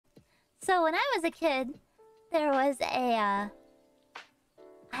So when I was a kid, there was a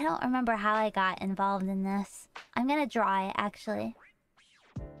I don't remember how I got involved in this. I'm gonna draw it actually.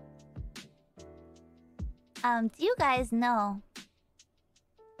 Do you guys know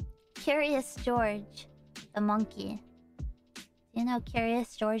Curious George the monkey? Do you know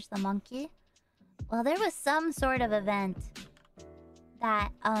Curious George the monkey? Well, there was some sort of event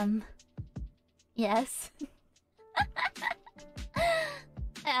that yes.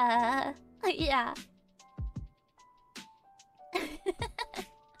 Yeah.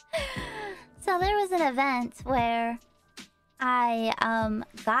 So there was an event where I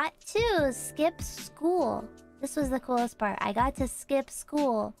got to skip school. This was the coolest part. I got to skip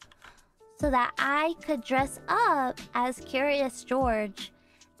school so that I could dress up as Curious George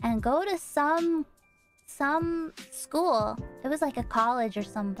and go to some school. It was like a college or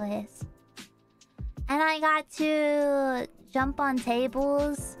someplace. And I got to jump on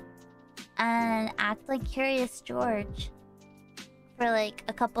tables and act like Curious George for like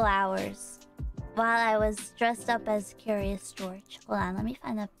a couple hours while I was dressed up as Curious George. Hold on, let me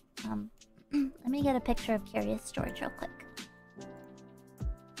find a let me get a picture of Curious George real quick.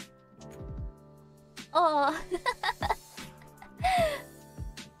 Oh.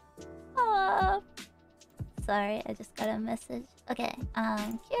 Oh. Sorry, I just got a message. Okay,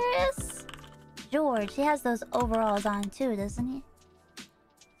 Curious George. He has those overalls on too, doesn't he?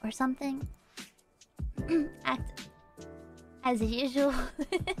 Or something. Act as usual.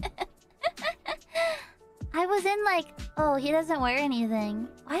 I was in like, oh, he doesn't wear anything.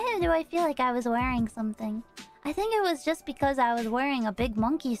 Why do I feel like I was wearing something? I think it was just because I was wearing a big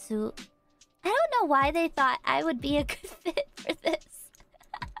monkey suit. I don't know why they thought I would be a good fit for this.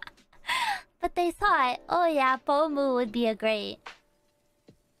 But they thought, oh yeah, Pomu would be a great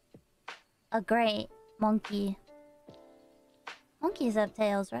monkey. Monkeys have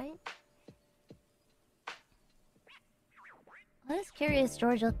tails, right? What does Curious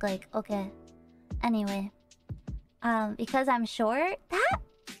George look like? Okay. Anyway. Because I'm short,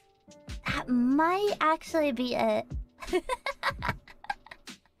 that might actually be it. But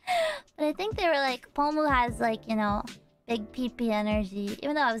I think they were like, Pomu has like, you know, big pee-pee energy.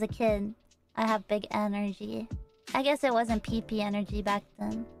 Even though I was a kid, I have big energy. I guess it wasn't pee-pee energy back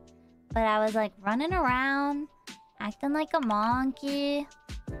then. But I was like running around, acting like a monkey.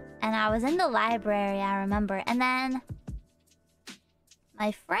 And I was in the library, I remember. And then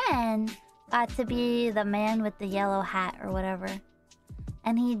my friend got to be the man with the yellow hat or whatever.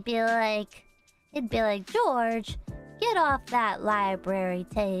 And he'd be like, George, get off that library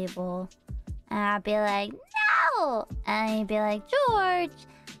table. And I'd be like, no! And he'd be like, George,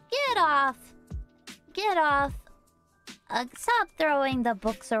 get off. Stop throwing the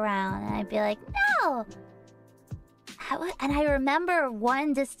books around. And I'd be like, no! And I remember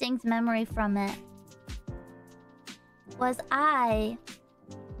one distinct memory from it. Was I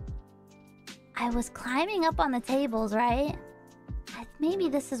was climbing up on the tables, right? Maybe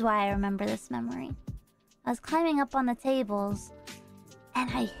this is why I remember this memory. I was climbing up on the tables, and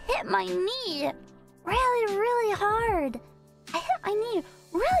I hit my knee really, really hard. I hit my knee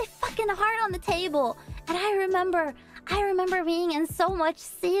really fucking hard on the table, and I remember being in so much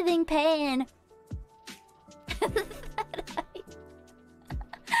seething pain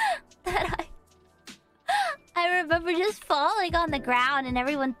that I remember just falling on the ground and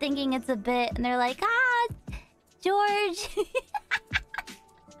everyone thinking it's a bit, and they're like, ah, George.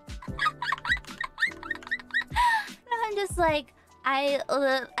 I'm just like,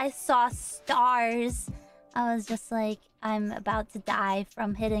 I saw stars. I was just like, I'm about to die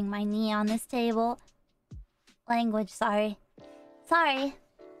from hitting my knee on this table. Language, sorry. Sorry.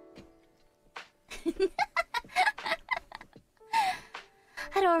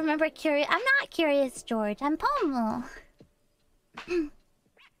 I don't remember I'm not Curious George. I'm Pomu.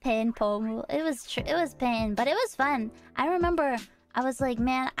 Pain, Pomu. It was pain, but it was fun. I remember I was like,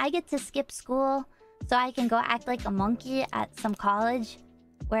 man, I get to skip school so I can go act like a monkey at some college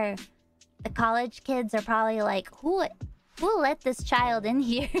where the college kids are probably like, who let this child in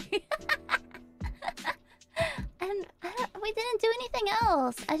here? And we didn't do anything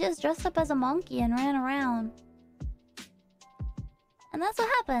else. I just dressed up as a monkey and ran around. And that's what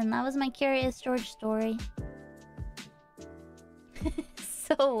happened. That was my Curious George story.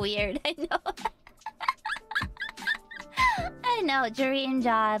 So weird, I know. I know, dream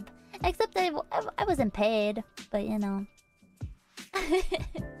job. Except I wasn't paid, but you know.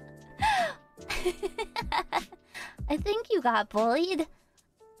 I think you got bullied.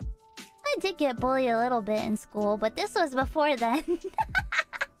 I did get bullied a little bit in school, but this was before then.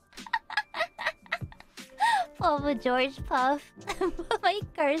 Pomu George Puff. My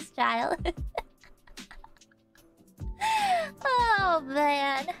cursed child. Oh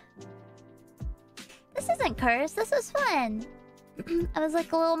man. This isn't cursed, this is fun. I was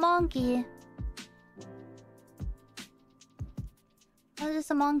like a little monkey. I was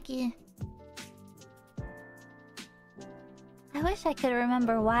just a monkey. I wish I could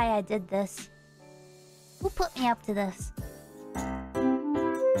remember why I did this. Who put me up to this?